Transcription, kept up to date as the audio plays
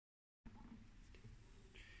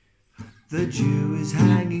The dew is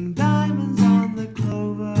hanging diamonds on the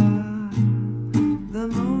clover. The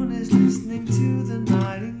moon is listening to the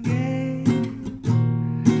nightingale.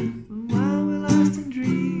 And while we're lost in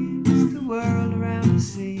dreams, the world around us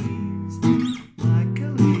seems like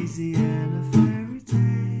a Louisiana fairy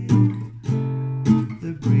tale.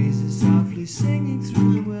 The breeze is softly singing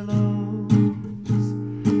through the willows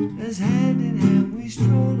as hand in hand we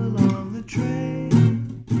stroll along the trail.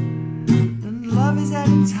 And love is at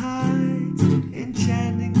its height,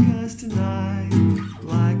 enchanting us tonight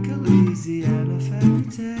like a Louisiana fairy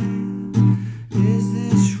tale. Is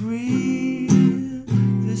this real,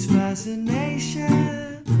 this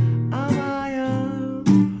fascination? Am I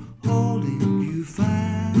holding you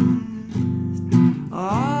fast? Or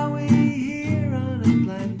are we here on a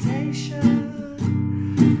plantation?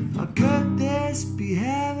 Or could this be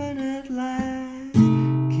heaven at last?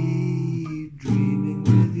 Keep dreaming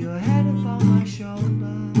with your head upon my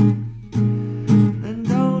shoulder, and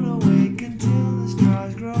don't awake until the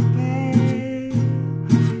stars grow pale.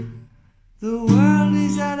 The world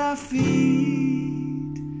is at our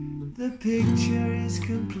feet, the picture is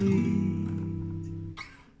complete,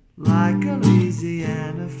 like a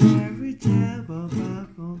Louisiana fairy tale. Ba, ba,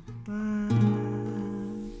 ba, ba.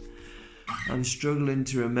 I'm struggling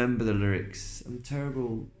to remember the lyrics. I'm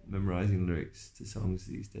terrible memorising lyrics to songs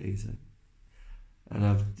these days.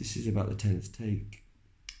 And this is about the 10th take.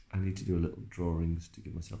 I need to do a little drawings to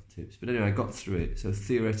give myself tips. But anyway, I got through it. So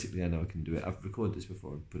theoretically, I know I can do it. I've recorded this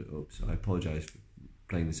before and put it up. So I apologise for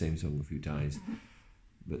playing the same song a few times.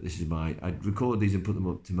 But this is I'd record these and put them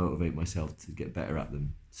up to motivate myself to get better at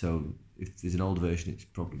them. So if there's an older version, it's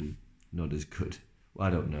probably not as good. Well,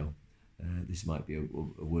 I don't know. This might be a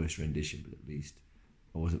worse rendition, but at least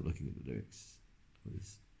I wasn't looking at the lyrics. I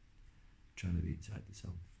was trying to be inside the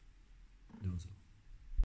song. That was all.